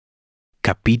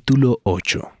Capítulo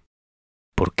 8.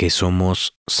 ¿Por qué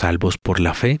somos salvos por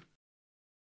la fe?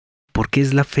 ¿Por qué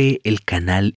es la fe el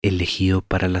canal elegido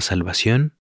para la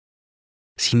salvación?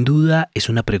 Sin duda es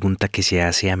una pregunta que se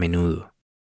hace a menudo,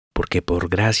 porque por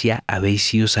gracia habéis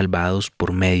sido salvados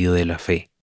por medio de la fe.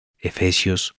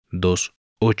 Efesios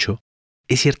 2:8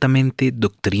 es ciertamente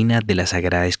doctrina de la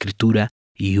Sagrada Escritura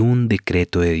y un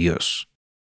decreto de Dios.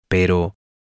 Pero,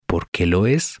 ¿por qué lo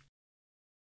es?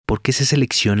 ¿Por qué se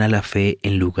selecciona la fe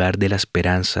en lugar de la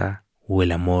esperanza, o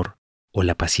el amor, o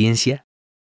la paciencia?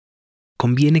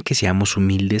 Conviene que seamos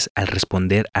humildes al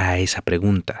responder a esa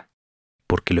pregunta,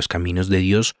 porque los caminos de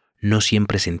Dios no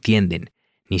siempre se entienden,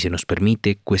 ni se nos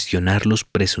permite cuestionarlos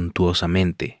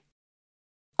presuntuosamente.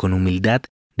 Con humildad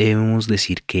debemos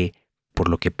decir que, por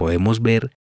lo que podemos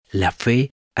ver, la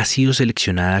fe ha sido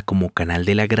seleccionada como canal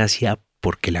de la gracia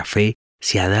porque la fe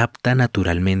se adapta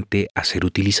naturalmente a ser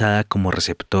utilizada como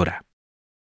receptora.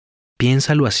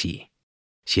 Piénsalo así.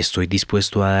 Si estoy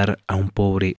dispuesto a dar a un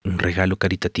pobre un regalo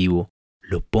caritativo,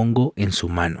 lo pongo en su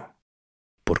mano.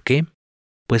 ¿Por qué?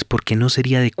 Pues porque no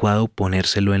sería adecuado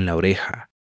ponérselo en la oreja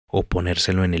o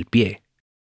ponérselo en el pie.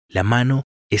 La mano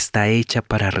está hecha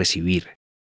para recibir,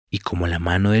 y como la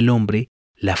mano del hombre,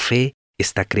 la fe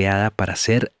está creada para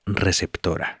ser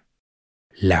receptora.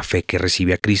 La fe que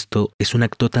recibe a Cristo es un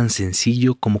acto tan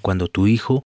sencillo como cuando tu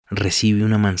hijo recibe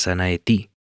una manzana de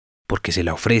ti, porque se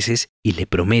la ofreces y le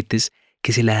prometes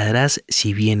que se la darás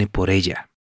si viene por ella.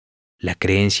 La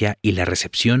creencia y la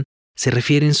recepción se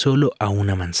refieren solo a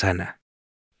una manzana,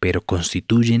 pero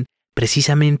constituyen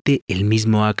precisamente el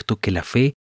mismo acto que la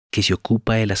fe que se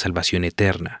ocupa de la salvación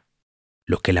eterna.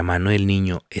 Lo que la mano del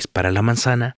niño es para la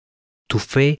manzana, tu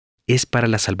fe es para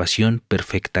la salvación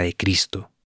perfecta de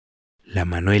Cristo. La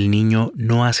mano del niño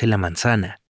no hace la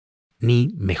manzana, ni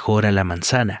mejora la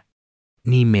manzana,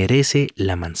 ni merece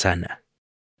la manzana,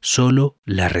 solo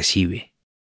la recibe.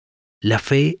 La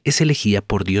fe es elegida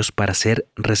por Dios para ser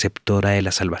receptora de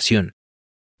la salvación,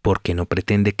 porque no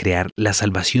pretende crear la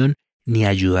salvación ni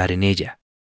ayudar en ella.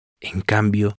 En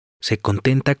cambio, se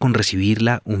contenta con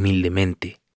recibirla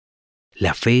humildemente.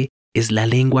 La fe es la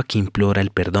lengua que implora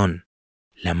el perdón,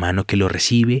 la mano que lo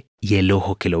recibe y el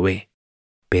ojo que lo ve,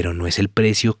 pero no es el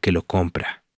precio que lo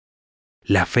compra.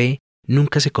 La fe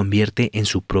nunca se convierte en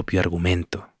su propio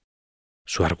argumento.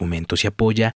 Su argumento se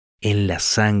apoya en la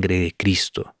sangre de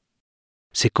Cristo.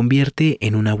 Se convierte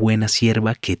en una buena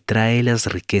sierva que trae las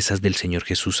riquezas del Señor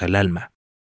Jesús al alma,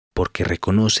 porque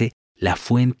reconoce la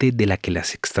fuente de la que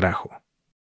las extrajo.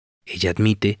 Ella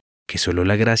admite que solo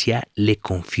la gracia le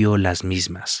confió las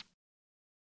mismas.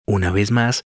 Una vez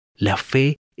más, la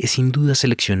fe es sin duda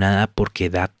seleccionada porque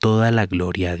da toda la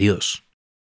gloria a Dios.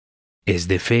 Es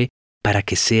de fe para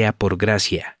que sea por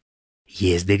gracia,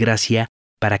 y es de gracia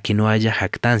para que no haya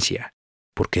jactancia,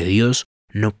 porque Dios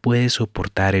no puede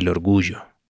soportar el orgullo.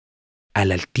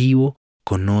 Al altivo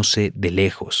conoce de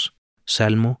lejos.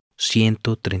 Salmo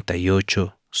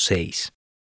 138:6.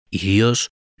 Y Dios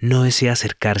no desea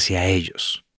acercarse a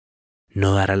ellos.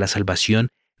 No dará la salvación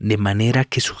de manera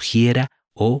que sugiera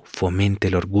o fomente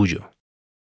el orgullo.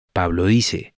 Pablo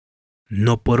dice,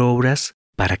 no por obras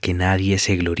para que nadie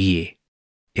se gloríe.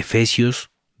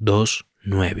 Efesios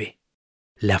 2:9.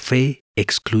 La fe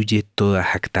excluye toda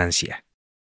jactancia.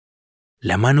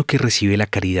 La mano que recibe la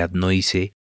caridad no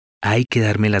dice, hay que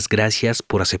darme las gracias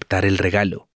por aceptar el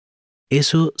regalo.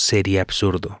 Eso sería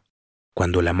absurdo.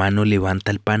 Cuando la mano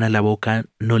levanta el pan a la boca,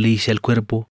 no le dice al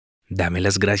cuerpo, dame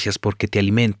las gracias porque te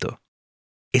alimento.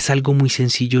 Es algo muy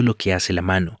sencillo lo que hace la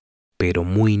mano, pero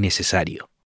muy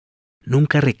necesario.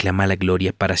 Nunca reclama la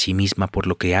gloria para sí misma por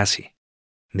lo que hace.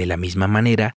 De la misma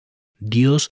manera,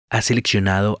 Dios ha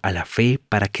seleccionado a la fe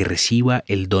para que reciba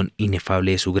el don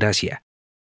inefable de su gracia,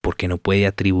 porque no puede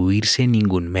atribuirse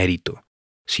ningún mérito,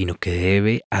 sino que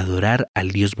debe adorar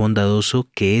al Dios bondadoso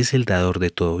que es el dador de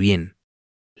todo bien.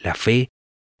 La fe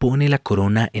pone la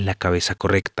corona en la cabeza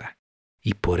correcta,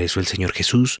 y por eso el Señor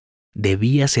Jesús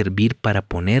debía servir para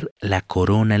poner la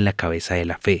corona en la cabeza de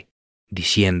la fe,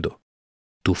 diciendo,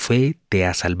 tu fe te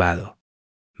ha salvado,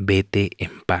 vete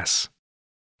en paz.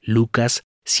 Lucas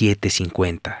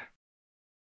 7:50.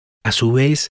 A su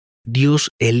vez,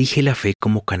 Dios elige la fe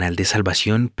como canal de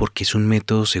salvación porque es un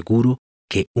método seguro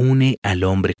que une al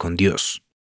hombre con Dios.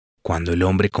 Cuando el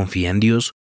hombre confía en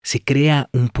Dios, se crea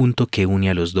un punto que une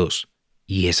a los dos,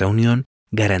 y esa unión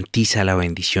garantiza la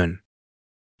bendición.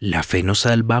 La fe nos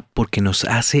salva porque nos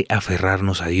hace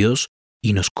aferrarnos a Dios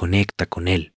y nos conecta con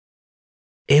Él.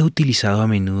 He utilizado a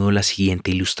menudo la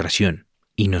siguiente ilustración,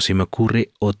 y no se me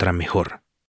ocurre otra mejor.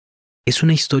 Es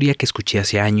una historia que escuché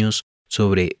hace años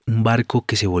sobre un barco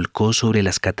que se volcó sobre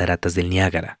las cataratas del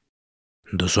Niágara.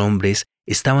 Dos hombres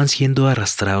estaban siendo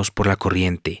arrastrados por la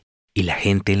corriente y la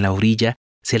gente en la orilla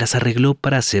se las arregló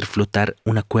para hacer flotar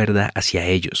una cuerda hacia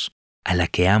ellos, a la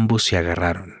que ambos se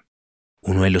agarraron.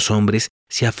 Uno de los hombres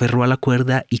se aferró a la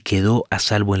cuerda y quedó a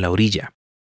salvo en la orilla,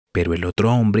 pero el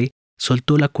otro hombre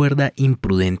soltó la cuerda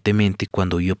imprudentemente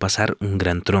cuando vio pasar un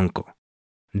gran tronco.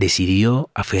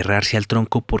 Decidió aferrarse al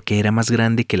tronco porque era más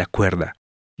grande que la cuerda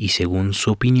y, según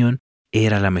su opinión,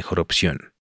 era la mejor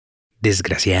opción.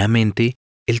 Desgraciadamente,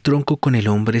 el tronco con el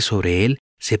hombre sobre él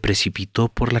se precipitó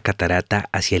por la catarata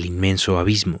hacia el inmenso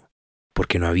abismo,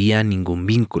 porque no había ningún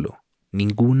vínculo,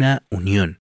 ninguna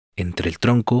unión entre el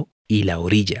tronco y la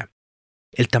orilla.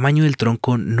 El tamaño del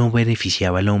tronco no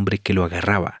beneficiaba al hombre que lo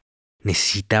agarraba,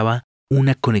 necesitaba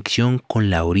una conexión con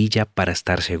la orilla para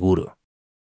estar seguro.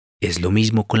 Es lo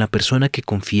mismo con la persona que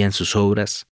confía en sus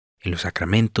obras, en los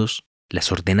sacramentos,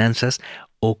 las ordenanzas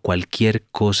o cualquier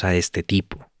cosa de este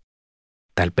tipo.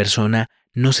 Tal persona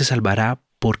no se salvará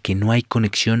porque no hay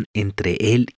conexión entre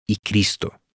él y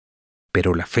Cristo.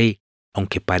 Pero la fe,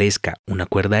 aunque parezca una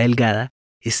cuerda delgada,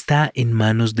 está en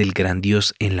manos del gran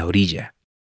Dios en la orilla.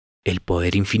 El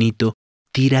poder infinito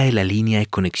tira de la línea de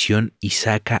conexión y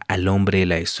saca al hombre de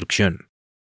la destrucción.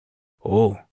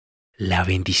 Oh, la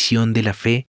bendición de la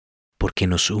fe, porque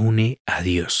nos une a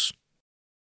Dios.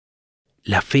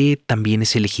 La fe también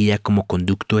es elegida como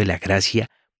conducto de la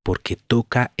gracia porque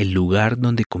toca el lugar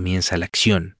donde comienza la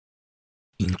acción.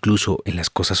 Incluso en las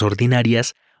cosas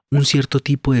ordinarias, un cierto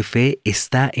tipo de fe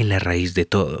está en la raíz de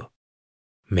todo.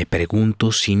 Me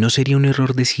pregunto si no sería un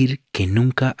error decir que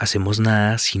nunca hacemos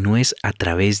nada si no es a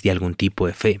través de algún tipo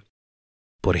de fe.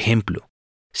 Por ejemplo,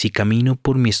 si camino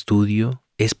por mi estudio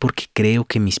es porque creo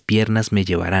que mis piernas me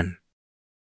llevarán.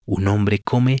 Un hombre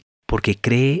come porque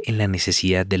cree en la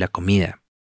necesidad de la comida.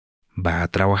 Va a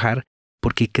trabajar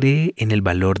porque cree en el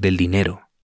valor del dinero.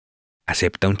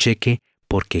 Acepta un cheque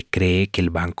porque cree que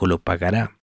el banco lo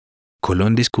pagará.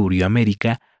 Colón descubrió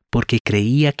América porque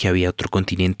creía que había otro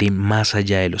continente más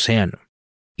allá del océano,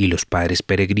 y los padres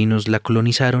peregrinos la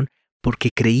colonizaron porque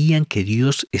creían que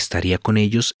Dios estaría con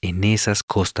ellos en esas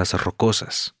costas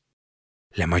rocosas.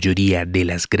 La mayoría de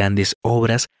las grandes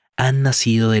obras han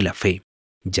nacido de la fe,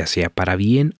 ya sea para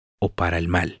bien o para el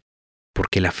mal,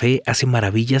 porque la fe hace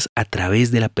maravillas a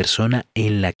través de la persona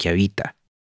en la que habita.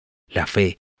 La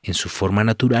fe, en su forma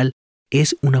natural,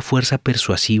 es una fuerza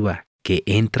persuasiva que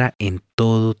entra en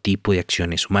todo tipo de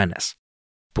acciones humanas.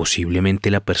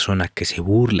 Posiblemente la persona que se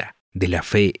burla de la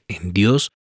fe en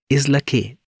Dios es la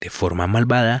que, de forma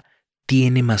malvada,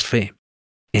 tiene más fe.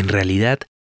 En realidad,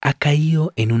 ha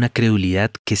caído en una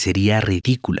credulidad que sería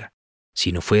ridícula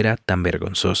si no fuera tan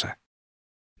vergonzosa.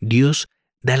 Dios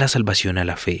da la salvación a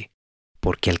la fe,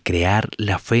 porque al crear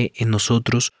la fe en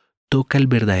nosotros toca el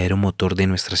verdadero motor de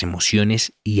nuestras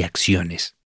emociones y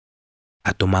acciones.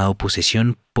 Ha tomado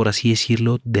posesión, por así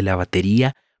decirlo, de la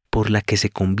batería por la que se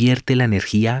convierte la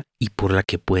energía y por la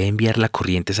que puede enviar la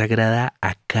corriente sagrada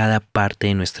a cada parte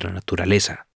de nuestra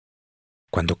naturaleza.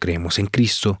 Cuando creemos en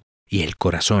Cristo y el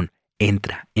corazón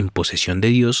entra en posesión de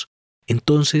Dios,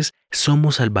 entonces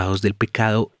somos salvados del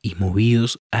pecado y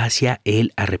movidos hacia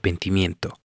el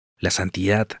arrepentimiento, la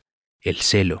santidad, el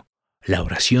celo, la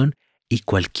oración y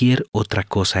cualquier otra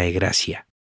cosa de gracia.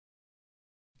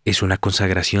 Es una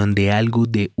consagración de algo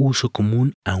de uso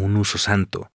común a un uso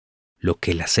santo. Lo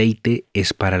que el aceite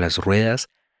es para las ruedas,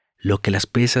 lo que las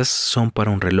pesas son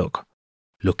para un reloj,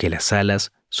 lo que las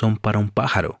alas son para un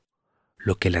pájaro,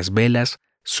 lo que las velas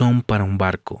son para un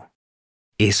barco.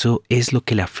 Eso es lo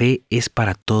que la fe es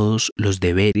para todos los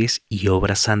deberes y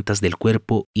obras santas del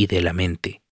cuerpo y de la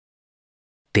mente.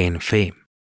 Ten fe,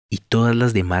 y todas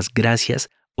las demás gracias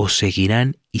os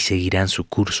seguirán y seguirán su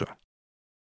curso.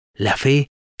 La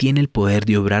fe tiene el poder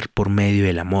de obrar por medio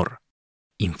del amor,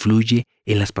 influye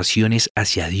en las pasiones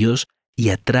hacia Dios y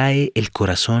atrae el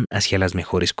corazón hacia las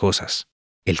mejores cosas.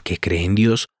 El que cree en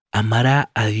Dios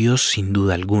amará a Dios sin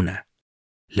duda alguna.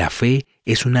 La fe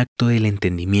es un acto del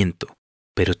entendimiento,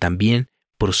 pero también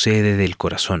procede del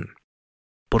corazón.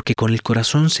 Porque con el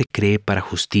corazón se cree para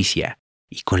justicia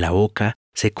y con la boca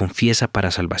se confiesa para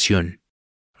salvación.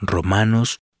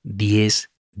 Romanos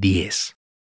 10:10.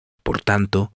 Por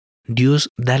tanto,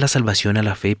 Dios da la salvación a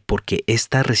la fe porque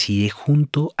ésta reside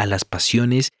junto a las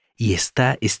pasiones y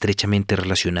está estrechamente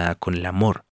relacionada con el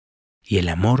amor. Y el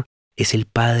amor es el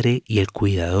padre y el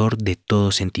cuidador de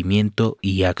todo sentimiento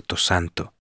y acto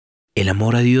santo. El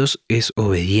amor a Dios es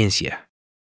obediencia.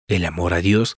 El amor a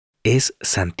Dios es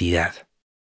santidad.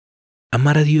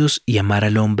 Amar a Dios y amar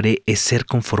al hombre es ser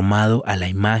conformado a la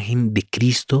imagen de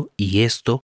Cristo y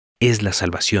esto es la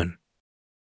salvación.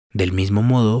 Del mismo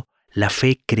modo, la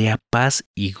fe crea paz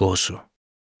y gozo.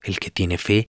 El que tiene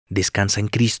fe descansa en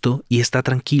Cristo y está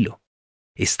tranquilo,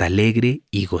 está alegre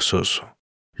y gozoso,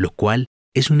 lo cual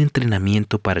es un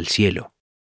entrenamiento para el cielo.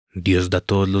 Dios da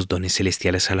todos los dones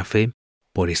celestiales a la fe.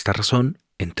 Por esta razón,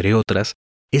 entre otras,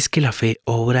 es que la fe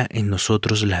obra en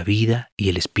nosotros la vida y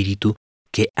el espíritu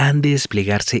que han de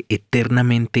desplegarse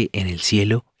eternamente en el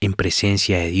cielo en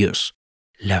presencia de Dios.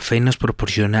 La fe nos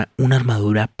proporciona una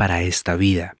armadura para esta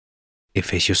vida.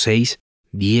 Efesios 6,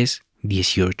 10,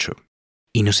 18.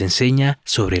 Y nos enseña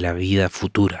sobre la vida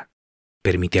futura.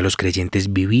 Permite a los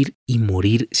creyentes vivir y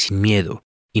morir sin miedo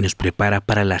y nos prepara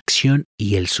para la acción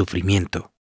y el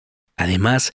sufrimiento.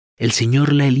 Además, el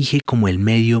Señor la elige como el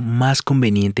medio más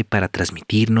conveniente para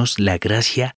transmitirnos la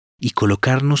gracia y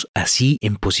colocarnos así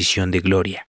en posición de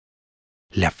gloria.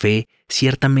 La fe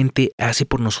ciertamente hace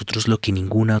por nosotros lo que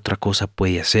ninguna otra cosa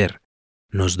puede hacer.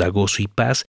 Nos da gozo y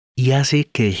paz y hace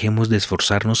que dejemos de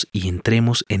esforzarnos y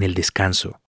entremos en el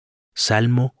descanso.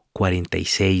 Salmo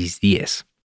 46:10.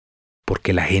 ¿Por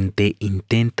qué la gente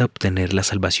intenta obtener la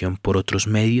salvación por otros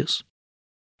medios?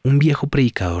 Un viejo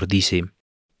predicador dice: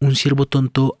 un siervo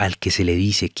tonto al que se le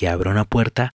dice que abra una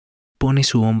puerta, pone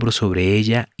su hombro sobre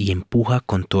ella y empuja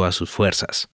con todas sus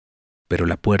fuerzas. Pero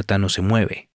la puerta no se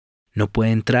mueve, no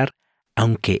puede entrar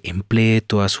aunque emplee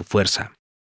toda su fuerza.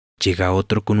 Llega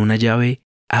otro con una llave,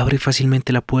 abre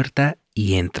fácilmente la puerta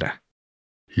y entra.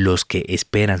 Los que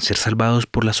esperan ser salvados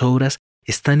por las obras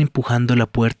están empujando la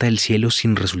puerta del cielo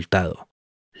sin resultado.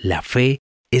 La fe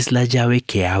es la llave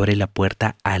que abre la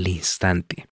puerta al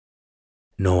instante.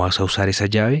 ¿No vas a usar esa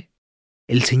llave?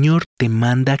 El Señor te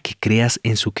manda que creas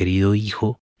en su querido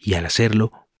Hijo y al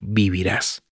hacerlo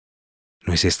vivirás.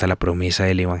 ¿No es esta la promesa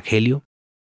del Evangelio?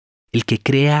 El que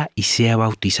crea y sea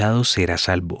bautizado será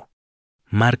salvo.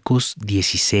 Marcos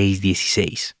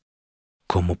 16:16.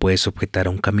 ¿Cómo puedes objetar a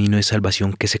un camino de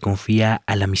salvación que se confía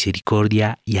a la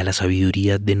misericordia y a la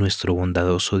sabiduría de nuestro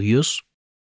bondadoso Dios?